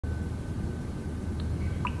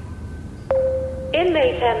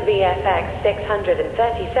Inmate mVFX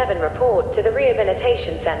 637 report to the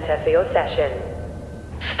Rehabilitation Center for your session.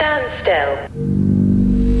 Stand still.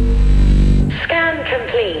 Scan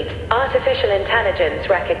complete. Artificial intelligence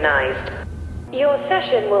recognized. Your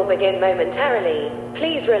session will begin momentarily.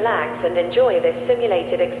 Please relax and enjoy this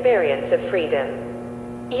simulated experience of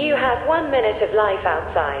freedom. You have 1 minute of life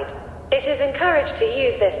outside. It is encouraged to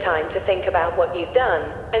use this time to think about what you've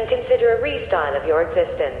done and consider a restyle of your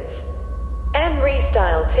existence.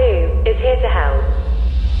 mRestyle 2 is here to help.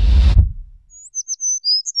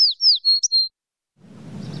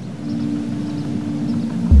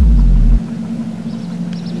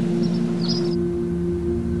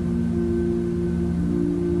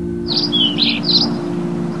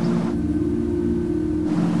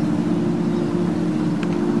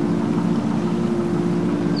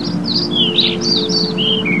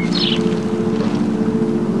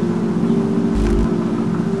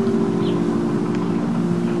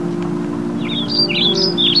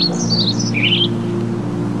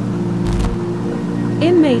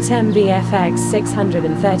 Inmate mVFX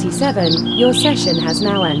 637, your session has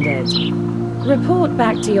now ended. Report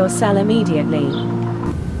back to your cell immediately.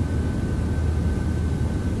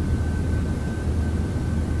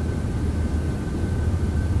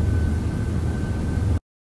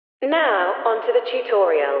 Now, onto the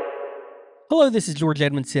tutorial. Hello, this is George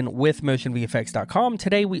Edmondson with motionvfx.com.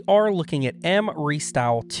 Today we are looking at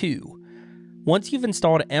mRestyle 2. Once you've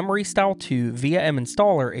installed mRestyle 2 via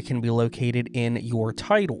mInstaller, it can be located in your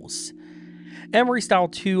titles.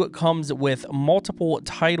 mRestyle 2 comes with multiple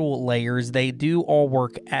title layers. They do all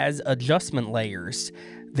work as adjustment layers.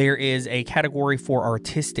 There is a category for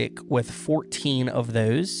artistic with 14 of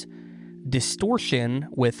those, distortion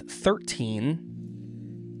with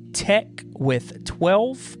 13, tech with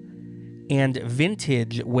 12, and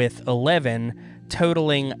vintage with 11,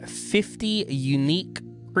 totaling 50 unique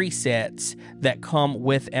presets that come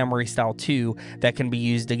with mRestyle 2 that can be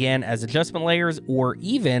used again as adjustment layers or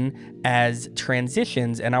even as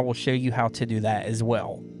transitions, and I will show you how to do that as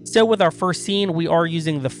well. So with our first scene, we are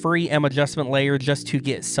using the free M adjustment layer just to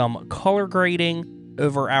get some color grading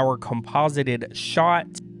over our composited shot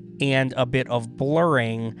and a bit of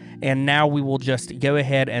blurring, and now we will just go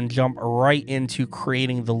ahead and jump right into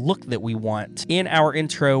creating the look that we want. In our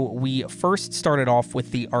intro, we first started off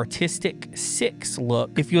with the Artistic 6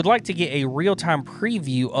 look. If you would like to get a real-time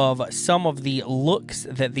preview of some of the looks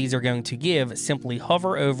that these are going to give, simply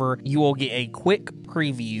hover over. You will get a quick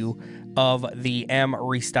preview of the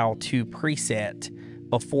mRestyle 2 preset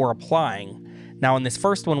before applying. Now in this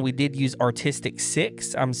first one, we did use Artistic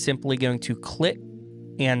 6. I'm simply going to click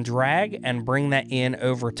and drag and bring that in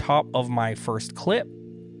over top of my first clip.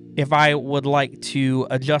 If I would like to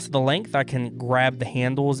adjust the length, I can grab the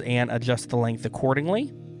handles and adjust the length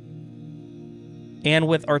accordingly. And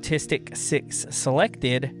with Artistic 6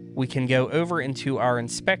 selected, we can go over into our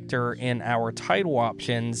inspector in our title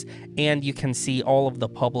options, and you can see all of the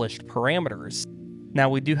published parameters. Now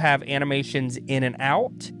we do have animations in and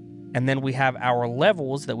out, and then we have our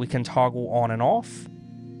levels that we can toggle on and off.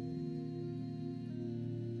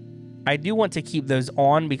 I do want to keep those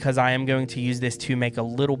on because I am going to use this to make a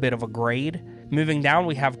little bit of a grade. Moving down,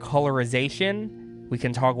 we have colorization. We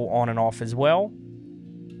can toggle on and off as well.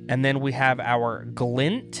 And then we have our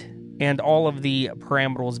glint and all of the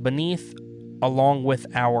parameters beneath, along with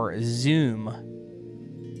our zoom.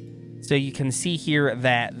 So you can see here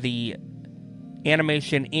that the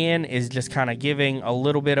animation in is just kind of giving a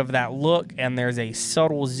little bit of that look, and there's a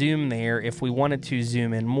subtle zoom there. If we wanted to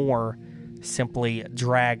zoom in more, simply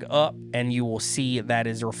drag up and you will see that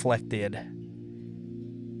is reflected.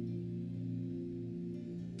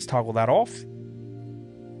 Let's toggle that off.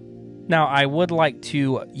 Now I would like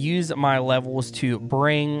to use my levels to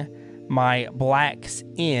bring my blacks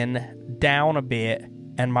in down a bit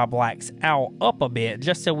and my blacks out up a bit,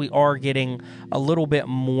 just so we are getting a little bit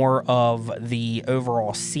more of the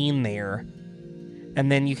overall scene there. And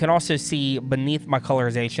then you can also see beneath my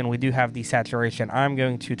colorization, we do have the saturation. I'm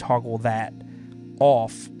going to toggle that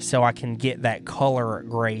off so I can get that color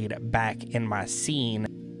grade back in my scene.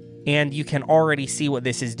 And you can already see what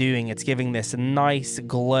this is doing. It's giving this nice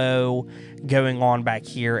glow going on back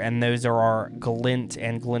here, and those are our glint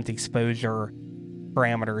and glint exposure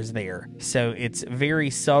parameters there. So it's very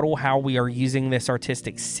subtle how we are using this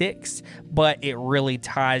Artistic 6, but it really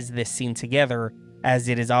ties this scene together, as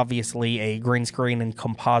it is obviously a green screen and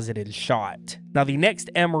composited shot. Now the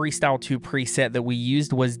next mRestyle 2 preset that we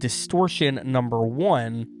used was Distortion number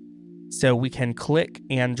 1. So we can click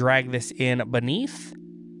and drag this in beneath,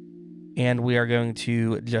 and we are going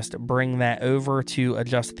to just bring that over to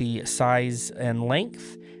adjust the size and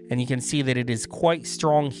length, and you can see that it is quite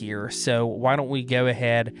strong here. So why don't we go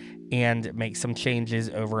ahead and make some changes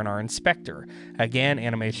over in our inspector. Again,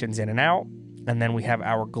 animations in and out, and then we have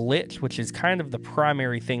our glitch, which is kind of the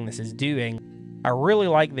primary thing this is doing. I really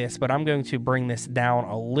like this, but I'm going to bring this down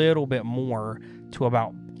a little bit more to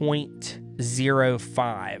about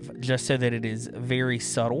 0.05, just so that it is very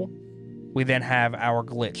subtle. We then have our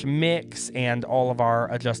glitch mix and all of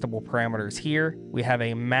our adjustable parameters here. We have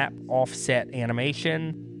a map offset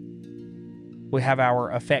animation. We have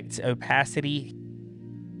our effects opacity,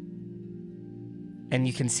 and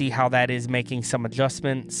you can see how that is making some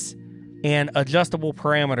adjustments. And adjustable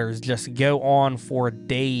parameters just go on for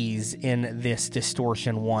days in this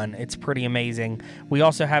distortion one. It's pretty amazing. We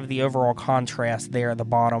also have the overall contrast there at the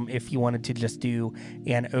bottom if you wanted to just do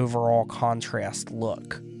an overall contrast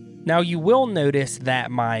look. Now you will notice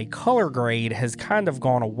that my color grade has kind of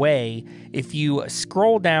gone away. If you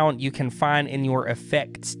scroll down, you can find in your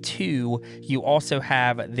effects 2, you also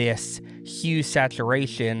have this hue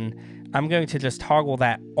saturation. I'm going to just toggle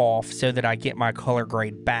that off so that I get my color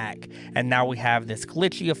grade back. And now we have this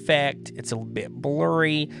glitchy effect. It's a bit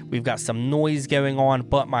blurry. We've got some noise going on,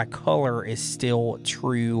 but my color is still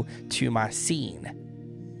true to my scene.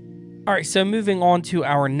 All right, so moving on to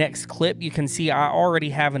our next clip, you can see I already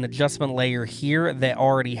have an adjustment layer here that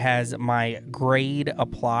already has my grade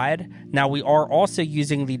applied. Now we are also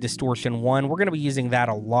using the distortion one. We're going to be using that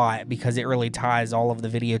a lot because it really ties all of the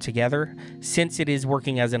video together. Since it is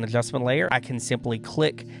working as an adjustment layer, I can simply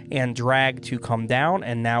click and drag to come down,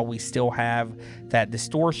 and now we still have that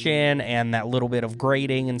distortion and that little bit of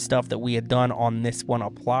grading and stuff that we had done on this one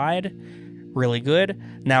applied. Really good.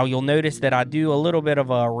 Now you'll notice that I do a little bit of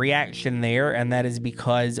a reaction there, and that is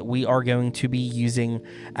because we are going to be using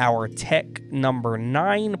our Tech number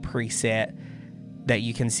 9 preset that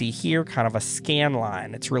you can see here, kind of a scan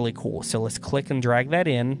line. It's really cool. So let's click and drag that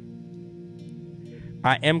in.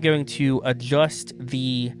 I am going to adjust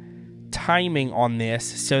the timing on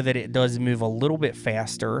this so that it does move a little bit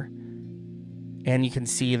faster. And you can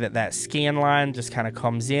see that that scan line just kind of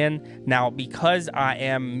comes in. Now, because I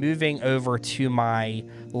am moving over to my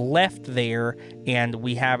left there and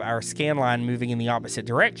we have our scan line moving in the opposite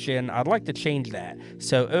direction, I'd like to change that.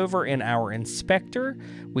 So over in our inspector,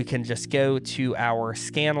 we can just go to our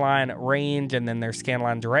scan line range and then their scan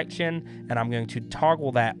line direction. And I'm going to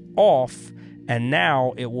toggle that off. And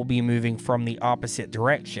now it will be moving from the opposite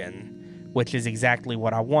direction, which is exactly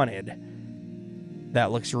what I wanted.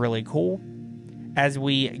 That looks really cool. As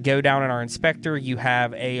we go down in our inspector, you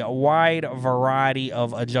have a wide variety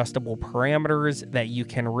of adjustable parameters that you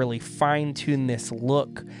can really fine-tune this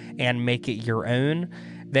look and make it your own.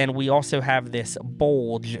 Then we also have this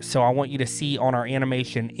bulge. So I want you to see on our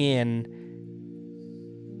animation in,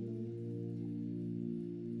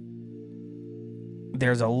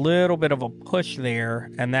 there's a little bit of a push there,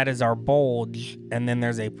 and that is our bulge, and then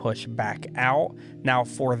there's a push back out. Now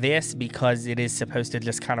for this, because it is supposed to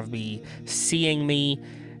just kind of be seeing me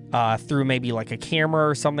through maybe like a camera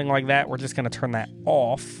or something like that, we're just going to turn that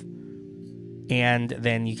off. And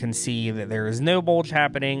then you can see that there is no bulge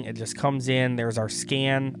happening. It just comes in. There's our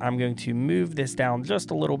scan. I'm going to move this down just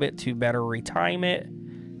a little bit to better retime it.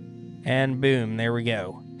 And boom, there we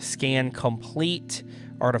go. Scan complete.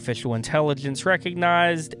 Artificial intelligence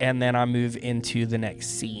recognized, and then I move into the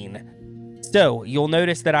next scene. So you'll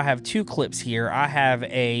notice that I have 2 clips here. I have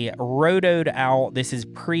a rotoed out. This is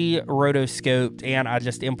pre-rotoscoped, and I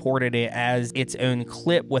just imported it as its own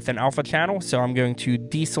clip with an alpha channel. So I'm going to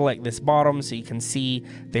deselect this bottom so you can see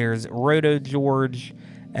there's Roto George,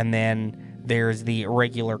 and then there's the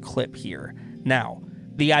regular clip here. Now,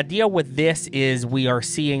 the idea with this is we are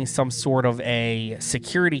seeing some sort of a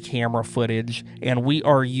security camera footage, and we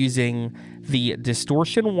are using the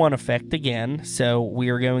distortion 1 effect again. So we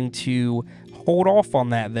are going to hold off on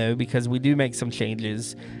that though, because we do make some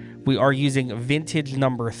changes. We are using vintage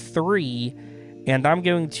number 3, and I'm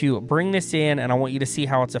going to bring this in, and I want you to see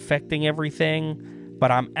how it's affecting everything,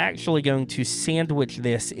 but I'm actually going to sandwich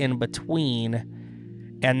this in between.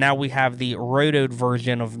 And now we have the rotoed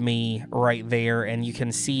version of me right there, and you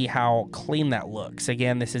can see how clean that looks.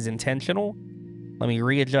 Again, this is intentional. Let me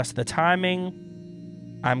readjust the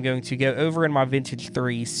timing. I'm going to go over in my Vintage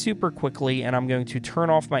 3 super quickly, and I'm going to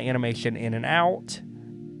turn off my animation in and out.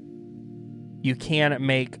 You can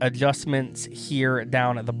make adjustments here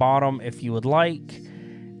down at the bottom if you would like.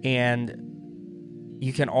 And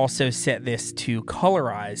you can also set this to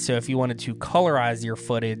colorize. So if you wanted to colorize your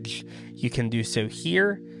footage, you can do so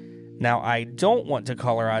here. Now, I don't want to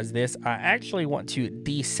colorize this. I actually want to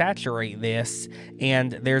desaturate this,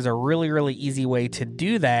 and there's a really easy way to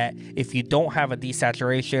do that if you don't have a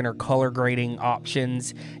desaturation or color grading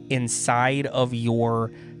options inside of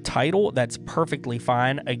your title. That's perfectly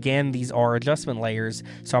fine. Again, these are adjustment layers,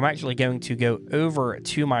 so I'm actually going to go over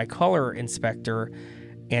to my color inspector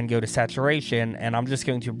and go to saturation, and I'm just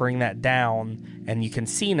going to bring that down, and you can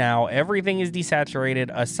see now everything is desaturated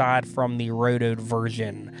aside from the rotoed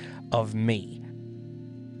version of me.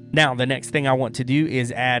 Now, the next thing I want to do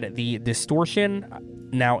is add the distortion.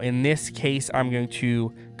 Now, in this case, I'm going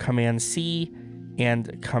to Command C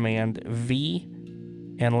and Command V,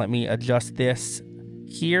 and let me adjust this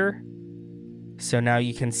here. So now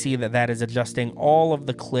you can see that that is adjusting all of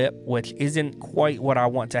the clip, which isn't quite what I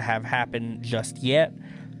want to have happen just yet.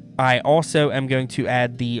 I also am going to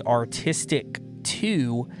add the artistic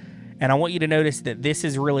 2, and I want you to notice that this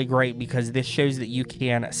is really great because this shows that you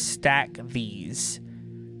can stack these,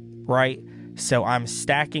 right? So I'm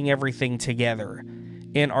stacking everything together.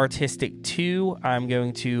 In artistic 2, I'm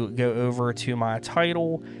going to go over to my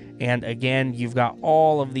title, and again, you've got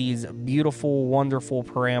all of these beautiful, wonderful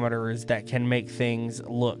parameters that can make things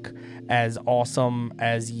look as awesome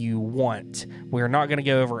as you want. We're not going to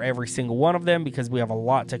go over every single one of them because we have a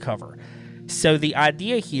lot to cover. So the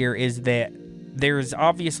idea here is that there's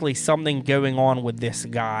obviously something going on with this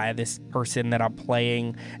guy, this person that I'm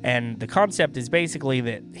playing, and the concept is basically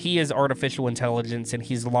that he is artificial intelligence and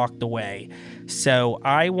he's locked away. So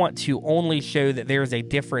I want to only show that there's a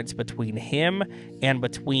difference between him and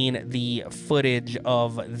between the footage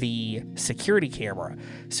of the security camera.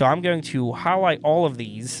 So I'm going to highlight all of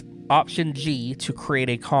these, Option G to create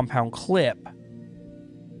a compound clip,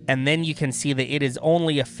 and then you can see that it is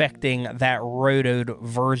only affecting that rotoed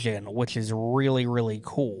version, which is really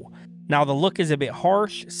cool. Now the look is a bit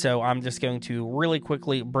harsh, so I'm just going to really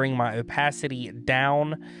quickly bring my opacity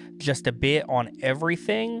down just a bit on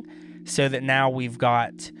everything so that now we've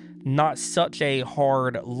got not such a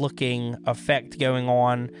hard looking effect going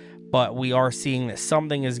on, but we are seeing that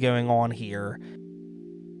something is going on here.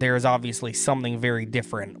 There is obviously something very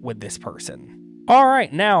different with this person. All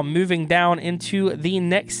right, now moving down into the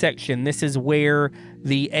next section. This is where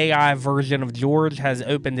the AI version of George has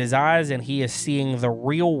opened his eyes and he is seeing the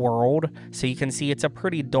real world. So you can see it's a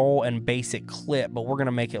pretty dull and basic clip, but we're going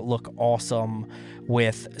to make it look awesome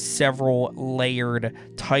with several layered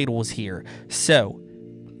titles here. So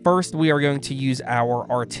first we are going to use our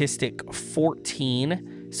artistic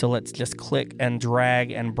 14. So let's just click and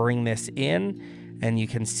drag and bring this in. And you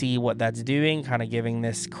can see what that's doing, kind of giving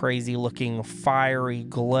this crazy looking fiery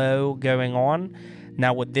glow going on.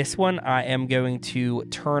 Now with this one, I am going to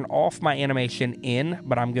turn off my animation in,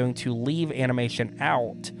 but I'm going to leave animation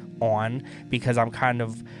out on because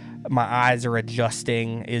my eyes are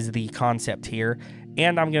adjusting is the concept here.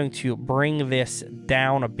 And I'm going to bring this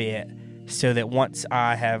down a bit so that once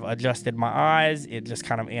I have adjusted my eyes, it just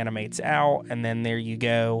kind of animates out. And then there you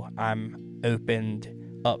go, I'm opened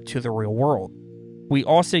up to the real world. We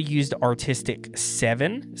also used artistic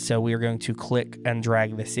 7, so we are going to click and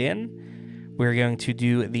drag this in. We're going to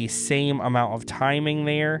do the same amount of timing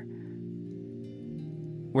there.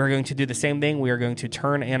 We're going to do the same thing. We are going to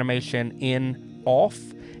turn animation in off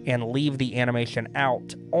and leave the animation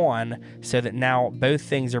out on so that now both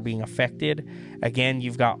things are being affected. Again,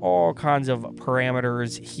 you've got all kinds of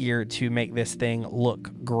parameters here to make this thing look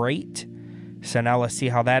great. So now let's see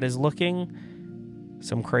how that is looking.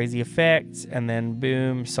 Some crazy effects, and then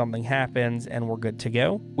boom, something happens and we're good to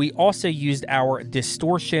go. We also used our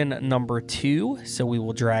distortion number 2, so we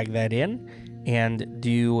will drag that in and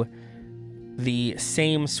do the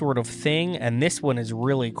same sort of thing. And this one is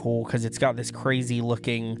really cool because it's got this crazy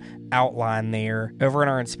looking outline there. Over in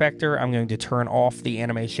our inspector, I'm going to turn off the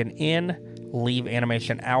animation in, leave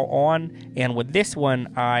animation out on, and with this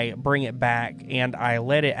one I bring it back and I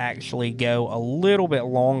let it actually go a little bit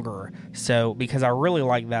longer, so because I really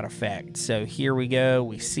like that effect. So here we go,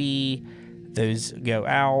 we see those go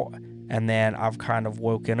out, and then I've kind of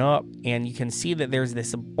woken up and you can see that there's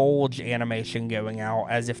this bulge animation going out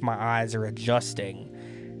as if my eyes are adjusting.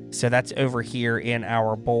 So that's over here in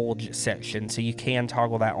our bulge section. So you can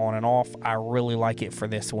toggle that on and off. I really like it for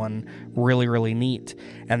this one. Really neat.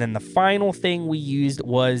 And then the final thing we used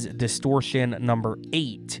was distortion number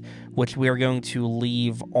 8, which we are going to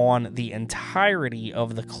leave on the entirety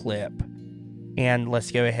of the clip. And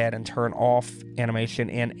let's go ahead and turn off animation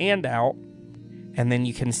in and out. And then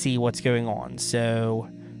you can see what's going on. So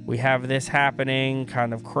we have this happening,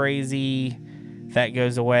 kind of crazy. That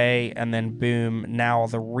goes away, and then boom, now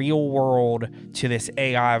the real world to this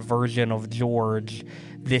AI version of George.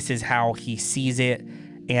 This is how he sees it,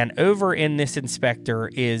 And over in this inspector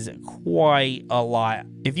is quite a lot.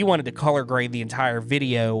 If you wanted to color grade the entire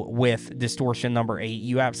video with distortion number 8,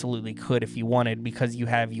 you absolutely could if you wanted, because you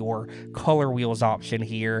have your color wheels option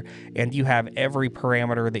here and you have every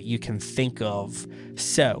parameter that you can think of.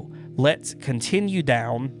 So let's continue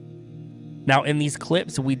down. Now in these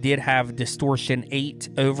clips, we did have distortion 8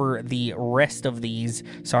 over the rest of these.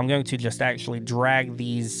 So I'm going to just actually drag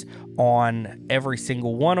these on every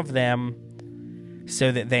single one of them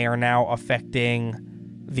so that they are now affecting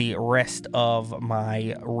the rest of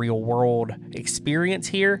my real world experience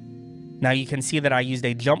here. Now you can see that I used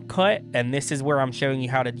a jump cut, and this is where I'm showing you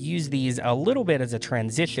how to use these a little bit as a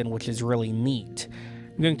transition, which is really neat.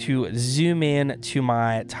 I'm going to zoom in to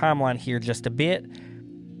my timeline here just a bit.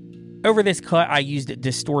 Over this cut, I used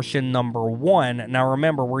distortion number 1. Now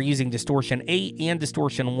remember, we're using distortion 8 and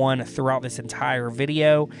distortion 1 throughout this entire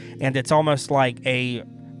video, and it's almost like a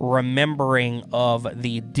remembering of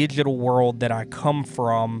the digital world that I come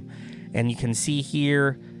from. And you can see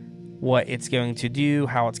here what it's going to do,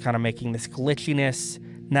 how it's kind of making this glitchiness.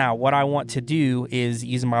 Now, what I want to do is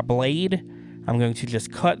use my blade. I'm going to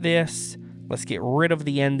just cut this. Let's get rid of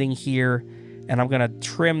the ending here. And I'm going to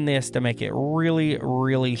trim this to make it really,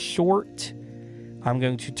 really short. I'm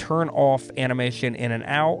going to turn off animation in and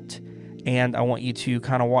out. And I want you to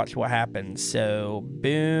kind of watch what happens. So,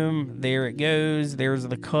 boom, there it goes. There's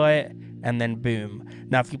the cut, and then boom.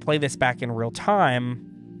 Now, if you play this back in real time,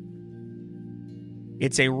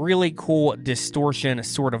 it's a really cool distortion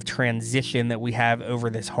sort of transition that we have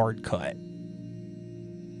over this hard cut.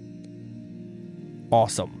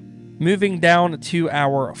 Awesome. Moving down to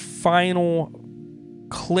our final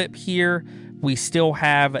clip here, we still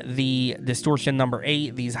have the distortion number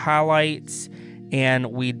 8, these highlights, and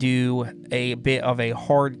we do a bit of a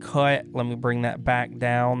hard cut. Let me bring that back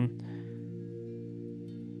down.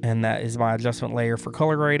 And that is my adjustment layer for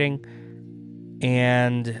color grading.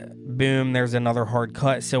 And boom, there's another hard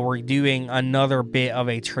cut. So we're doing another bit of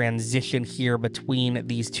a transition here between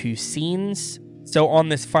these two scenes. So on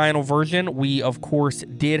this final version, we of course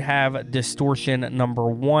did have distortion number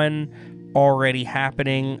 1 already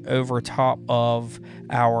happening over top of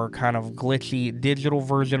our kind of glitchy digital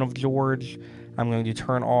version of George. I'm going to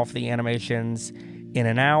turn off the animations in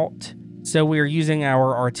and out. So we are using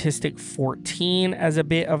our artistic 14 as a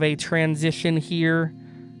bit of a transition here.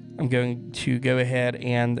 I'm going to go ahead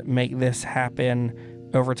and make this happen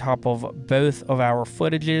over top of both of our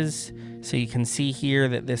footages. So you can see here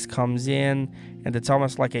that this comes in and it's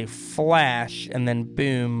almost like a flash, and then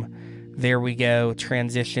boom, there we go,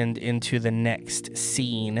 transitioned into the next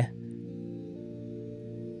scene.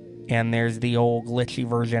 And there's the old glitchy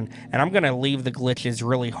version. And I'm going to leave the glitches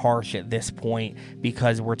really harsh at this point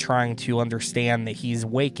because we're trying to understand that he's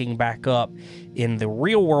waking back up in the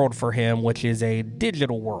real world for him, which is a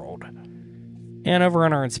digital world. And over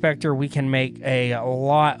on our inspector, we can make a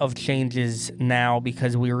lot of changes now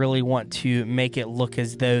because we really want to make it look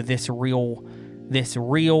as though this real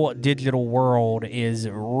digital world is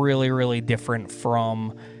really, really different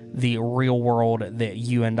from the real world that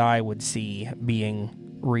you and I would see being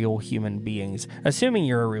real human beings. Assuming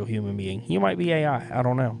you're a real human being. You might be AI, I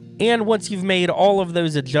don't know. And once you've made all of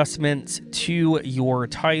those adjustments to your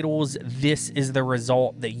titles, this is the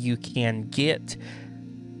result that you can get.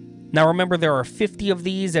 Now remember, there are 50 of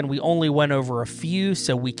these and we only went over a few,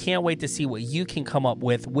 so we can't wait to see what you can come up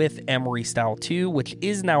with mRestyle 2, which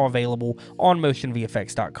is now available on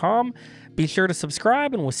motionvfx.com. Be sure to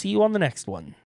subscribe and we'll see you on the next one.